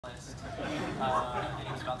and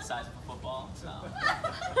he was about the size of a football. So.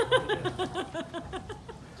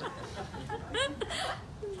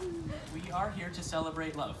 We are here to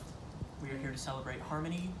celebrate love. We are here to celebrate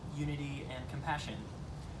harmony, unity, and compassion.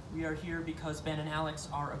 We are here because Ben and Alex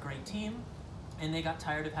are a great team, and they got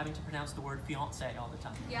tired of having to pronounce the word fiancé all the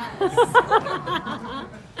time. Yes.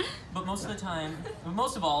 But most of the time,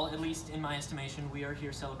 most of all, at least in my estimation, we are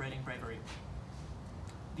here celebrating bravery.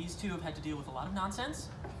 These two have had to deal with a lot of nonsense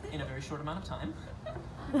in a very short amount of time.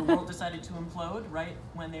 The world decided to implode right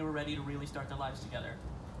when they were ready to really start their lives together.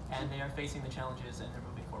 And they are facing the challenges and they're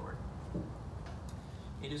moving forward.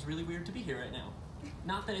 It is really weird to be here right now.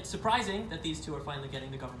 Not that it's surprising that these two are finally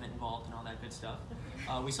getting the government involved and all that good stuff.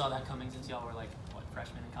 We saw that coming since y'all were like, what,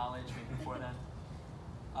 freshmen in college, maybe before then.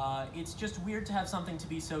 It's just weird to have something to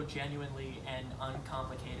be so genuinely and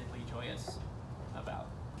uncomplicatedly joyous about.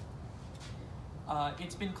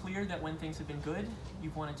 It's been clear that when things have been good,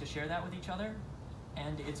 you've wanted to share that with each other,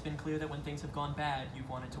 and it's been clear that when things have gone bad, you've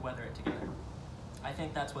wanted to weather it together. I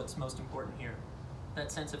think that's what's most important here.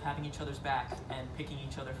 That sense of having each other's back and picking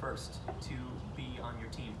each other first to be on your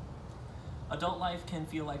team. Adult life can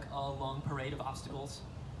feel like a long parade of obstacles,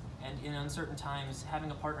 and in uncertain times,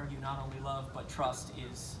 having a partner you not only love but trust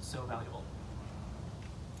is so valuable.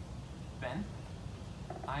 Ben,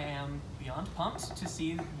 I am beyond pumped to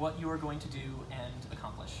see what you are going to do and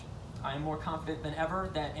accomplish. I am more confident than ever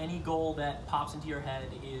that any goal that pops into your head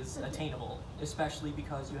is attainable, especially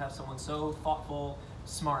because you have someone so thoughtful,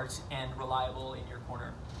 smart, and reliable in your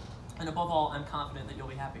corner. And above all, I'm confident that you'll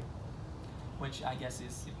be happy, which I guess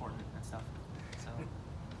is important and stuff. So,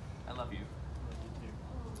 I love you.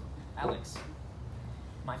 Alex,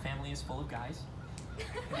 my family is full of guys.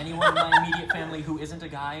 Anyone in my immediate family who isn't a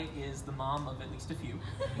guy is the mom of at least a few,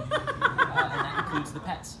 and that includes the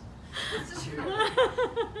pets.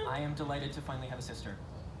 I am delighted to finally have a sister.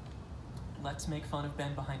 Let's make fun of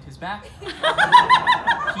Ben behind his back.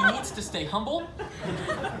 He needs to stay humble,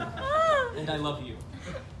 and I love you.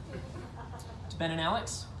 To Ben and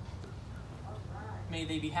Alex, may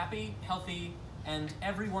they be happy, healthy, and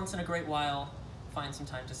every once in a great while, find some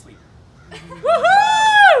time to sleep.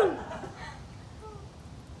 Woohoo!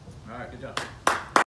 All right, good job.